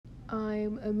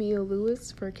I'm Amia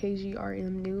Lewis for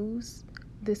KGRM News.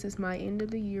 This is my end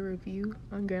of the year review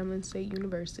on Grambling State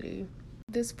University.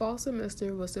 This fall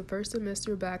semester was the first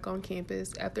semester back on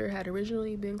campus after it had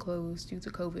originally been closed due to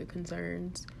COVID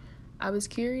concerns. I was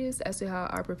curious as to how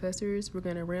our professors were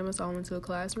going to ram us all into a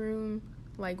classroom,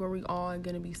 like were we all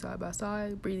going to be side by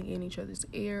side, breathing in each other's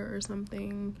air or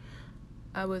something.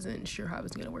 I wasn't sure how it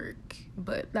was going to work,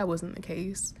 but that wasn't the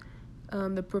case.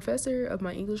 The professor of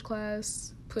my English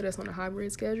class put us on a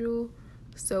hybrid schedule,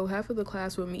 so half of the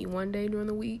class would meet one day during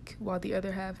the week, while the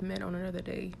other half met on another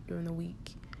day during the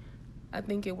week. I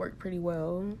think it worked pretty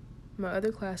well. My other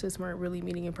classes weren't really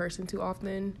meeting in person too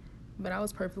often, but I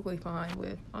was perfectly fine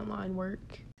with online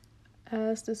work.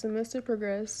 As the semester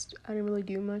progressed, I didn't really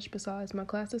do much besides my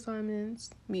class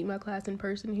assignments, meet my class in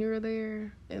person here or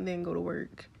there, and then go to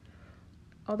work.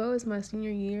 Although it's my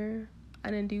senior year, I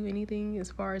didn't do anything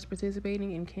as far as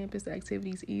participating in campus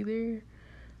activities either.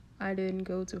 I didn't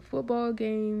go to football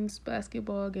games,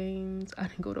 basketball games, I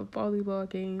didn't go to volleyball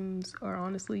games, or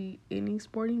honestly, any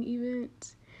sporting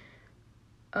event.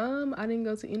 I didn't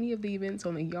go to any of the events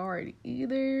on the yard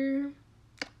either.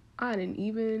 I didn't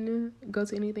even go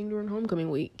to anything during homecoming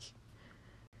week.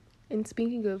 And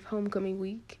speaking of homecoming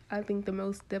week, I think the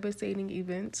most devastating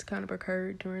events kind of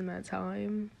occurred during that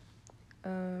time.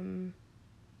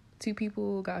 2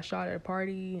 people got shot at a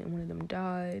party and one of them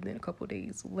died. Then a couple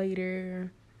days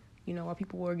later, while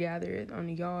people were gathered on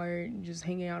the yard, just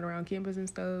hanging out around campus and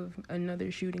stuff,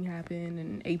 another shooting happened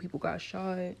and 8 people got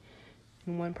shot and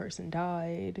 1 person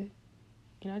died.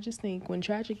 And I just think when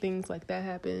tragic things like that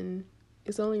happen,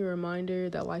 it's only a reminder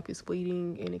that life is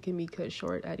fleeting and it can be cut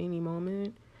short at any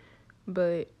moment.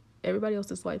 But everybody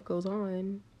else's life goes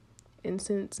on. And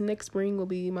since next spring will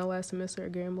be my last semester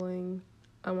at Grambling,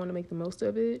 I want to make the most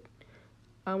of it.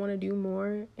 I want to do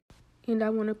more, and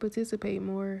I want to participate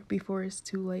more before it's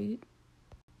too late.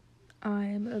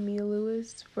 I'm Amia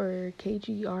Lewis for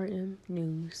KGRM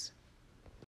News.